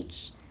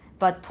speech,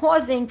 but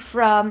pausing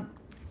from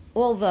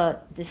all the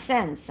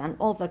descents and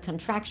all the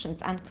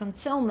contractions and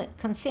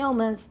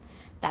concealments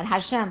that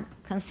Hashem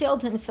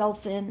concealed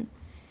himself in.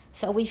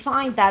 So we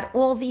find that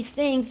all these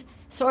things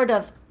sort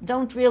of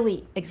don't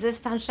really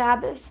exist on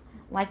Shabbos,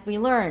 like we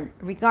learn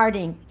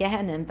regarding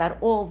Gehenim, that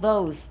all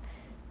those,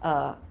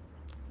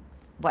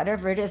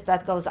 whatever it is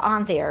that goes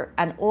on there,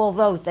 and all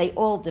those, they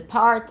all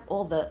depart,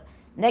 all the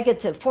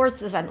negative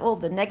forces and all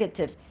the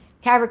negative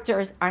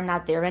characters are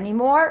not there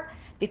anymore,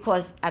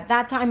 because at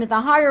that time in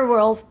the higher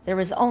world, there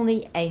is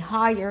only a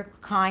higher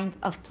kind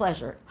of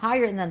pleasure,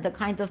 higher than the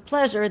kind of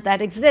pleasure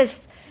that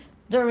exists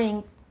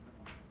during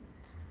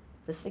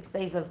the 6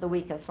 days of the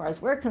week as far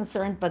as we're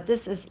concerned, but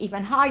this is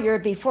even higher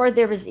before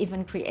there is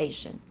even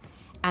creation.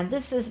 And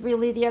this is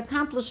really the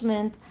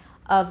accomplishment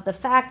of the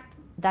fact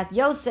that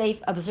Yosef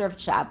observed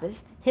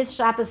Shabbos, his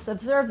Shabbos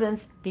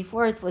observance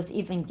before it was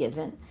even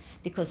given,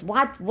 because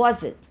what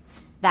was it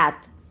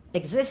that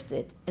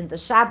existed in the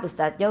Shabbos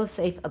that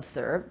Yosef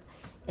observed?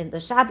 In the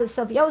Shabbos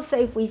of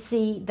Yosef, we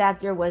see that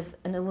there was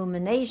an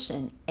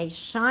illumination, a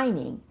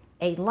shining,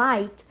 a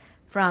light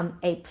from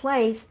a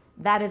place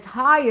that is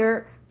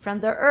higher from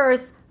the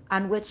earth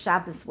on which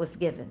Shabbos was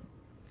given.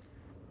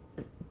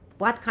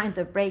 What kind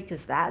of break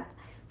is that?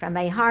 From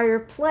a higher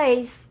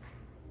place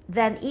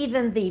than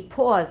even the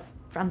pause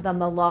from the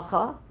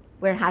Malacha,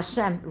 where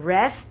Hashem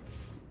rests,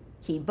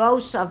 Ki bo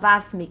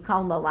shavas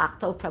mikol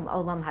malachto, from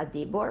Olam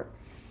Hadibur,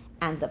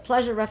 and the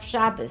pleasure of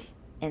Shabbos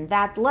in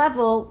that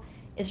level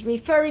is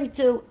referring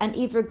to an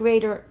even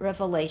greater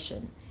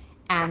revelation.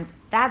 And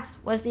that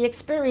was the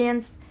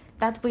experience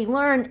that we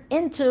learn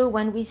into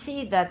when we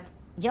see that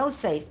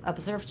Yosef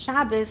observed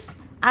Shabbos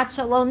at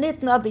Shalom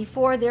Nitna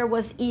before there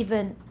was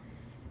even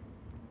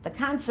the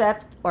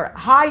concept, or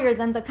higher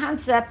than the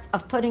concept,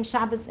 of putting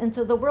Shabbos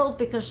into the world,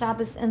 because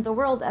Shabbos in the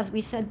world, as we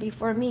said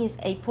before, means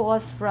a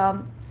pause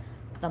from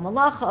the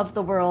malacha of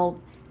the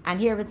world, and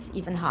here it's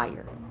even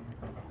higher.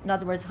 In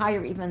other words,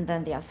 higher even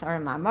than the Asar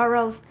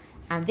Ma'amaros,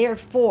 and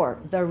therefore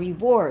the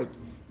reward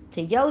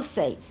to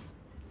Yosef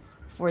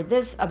for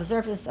this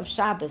observance of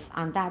Shabbos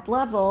on that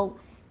level,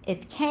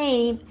 it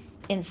came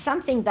in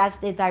something that's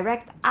the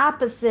direct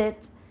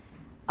opposite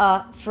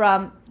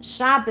from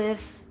Shabbos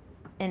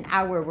in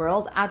our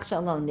world, Ad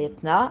Shalom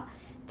Nitna,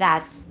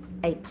 that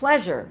a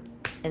pleasure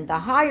in the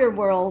higher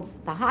worlds,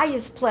 the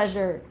highest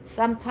pleasure,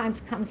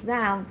 sometimes comes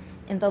down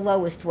in the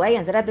lowest way.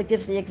 And the Rebbe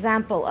gives the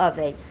example of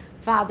a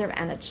father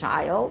and a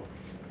child,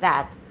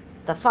 that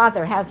the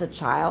father has a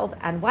child,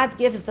 and what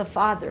gives the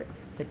father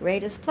the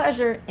greatest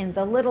pleasure in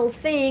the little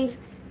things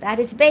that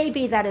his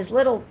baby, that his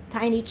little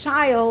tiny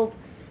child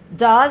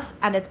does,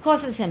 and it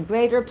causes him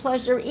greater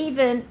pleasure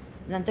even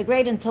than the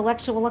great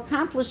intellectual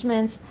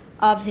accomplishments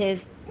of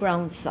his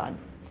grown son.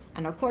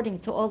 And according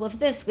to all of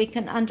this, we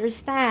can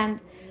understand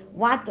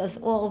what does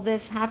all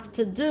this have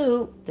to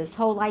do, this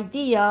whole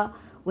idea,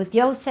 with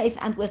Yosef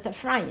and with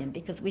Ephraim,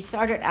 because we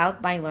started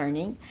out by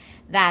learning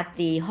that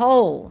the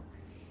whole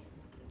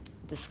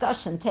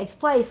discussion takes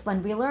place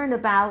when we learn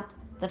about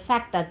the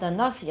fact that the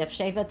Nasso of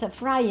Shevet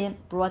Ephraim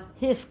brought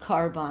his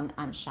korban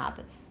on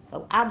Shabbos.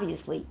 So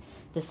obviously,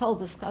 this whole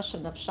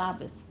discussion of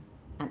Shabbos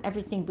and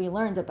everything we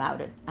learned about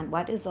it, and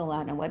what is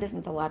allowed and what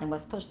isn't allowed, and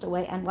what's pushed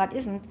away and what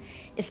isn't,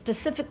 is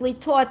specifically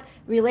taught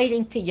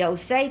relating to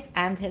Yosef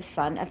and his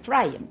son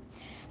Ephraim.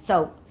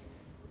 So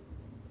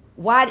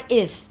what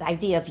is the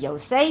idea of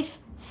Yosef?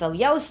 So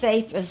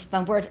Yosef is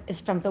from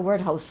the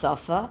word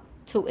Hosafa,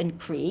 to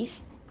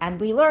increase. And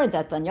we learned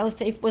that when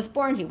Yosef was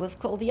born, he was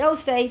called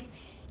Yosef.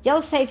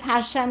 Yosef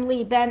Hashem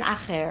li ben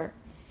acher.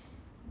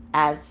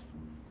 As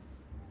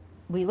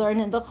we learn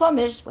in the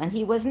Chumash, when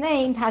he was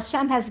named,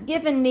 Hashem has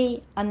given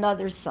me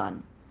another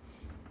son.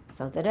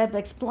 So the Rebbe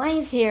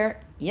explains here,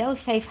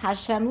 Yosef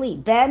Hashem Li,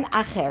 Ben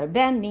Acher.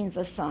 Ben means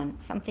a son,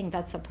 something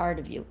that's a part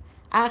of you.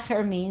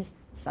 Acher means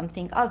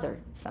something other,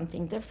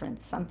 something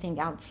different, something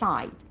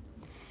outside.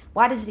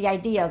 What is the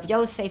idea of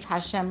Yosef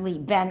Hashem Li,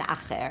 Ben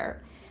Acher?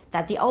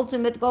 That the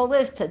ultimate goal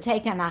is to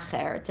take an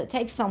Acher, to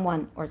take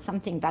someone or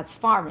something that's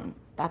foreign,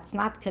 that's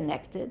not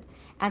connected,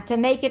 and to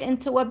make it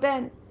into a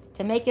Ben,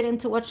 to make it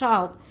into a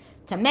child,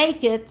 to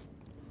make it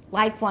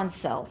like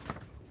oneself.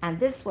 And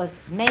this was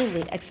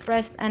mainly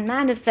expressed and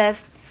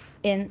manifest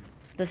in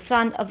the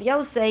son of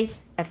Yosef,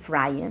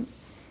 Ephraim.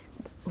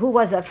 Who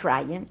was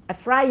Ephraim?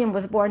 Ephraim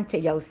was born to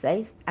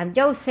Yosef, and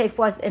Yosef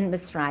was in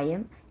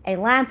Misraim, a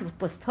land which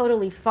was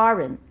totally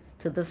foreign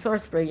to the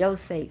source where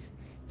Yosef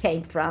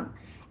came from,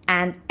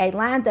 and a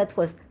land that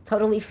was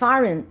totally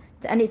foreign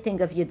to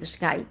anything of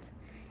Yiddishkeit.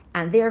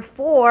 And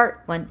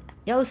therefore, when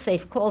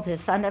Yosef called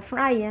his son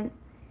Ephraim,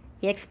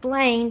 he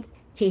explained,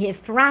 Ki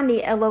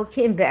hifrani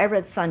Elokim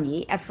be'eretz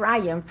sani,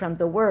 Ephraim, from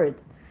the word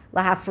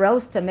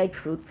lahafros, to make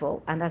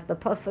fruitful. And as the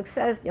Pasuk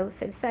says,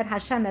 Yosef said,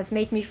 Hashem has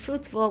made me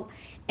fruitful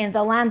in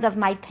the land of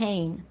my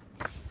pain.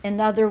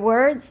 In other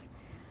words,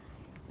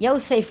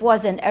 Yosef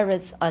was in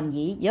Eretz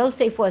Ani.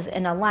 Yosef was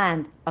in a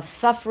land of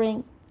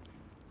suffering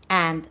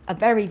and a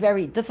very,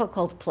 very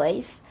difficult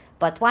place.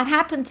 But what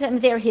happened to him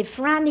there?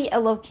 Hifrani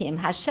Elokim.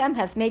 Hashem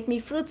has made me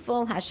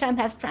fruitful. Hashem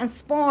has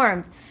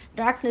transformed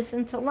darkness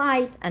into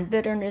light and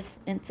bitterness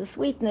into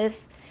sweetness,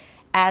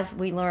 as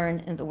we learn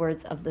in the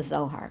words of the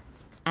Zohar.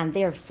 And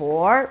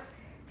therefore,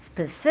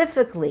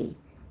 specifically,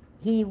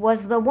 he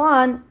was the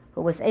one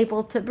who was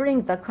able to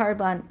bring the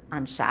Karban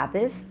on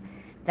Shabbos,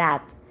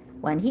 that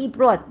when he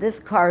brought this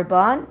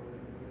Karban,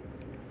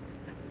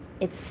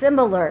 it's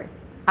similar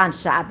on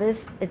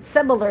Shabbos. It's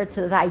similar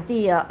to the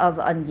idea of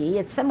Ani.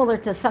 It's similar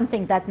to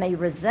something that may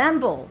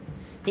resemble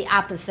the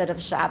opposite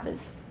of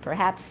Shabbos,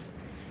 perhaps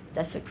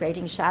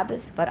desecrating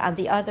Shabbos. But on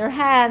the other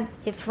hand,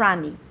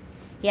 Hifrani.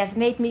 He has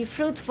made me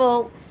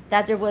fruitful,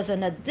 that there was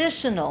an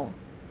additional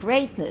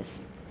greatness,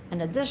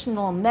 an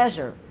additional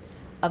measure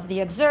of the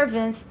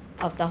observance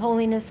of the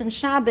holiness in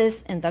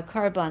Shabbos in the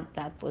Karban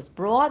that was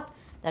brought,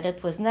 that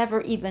it was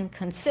never even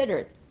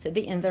considered to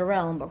be in the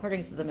realm,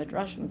 according to the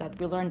Midrashim that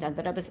we learned and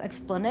the Rebbe's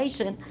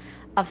explanation,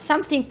 of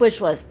something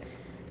which was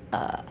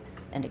uh,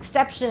 an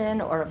exception,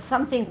 or of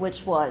something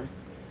which was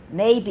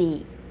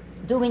maybe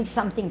doing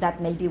something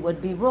that maybe would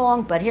be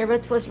wrong, but here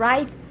it was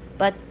right.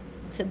 But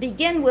to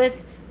begin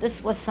with,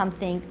 this was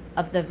something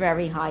of the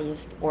very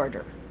highest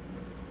order.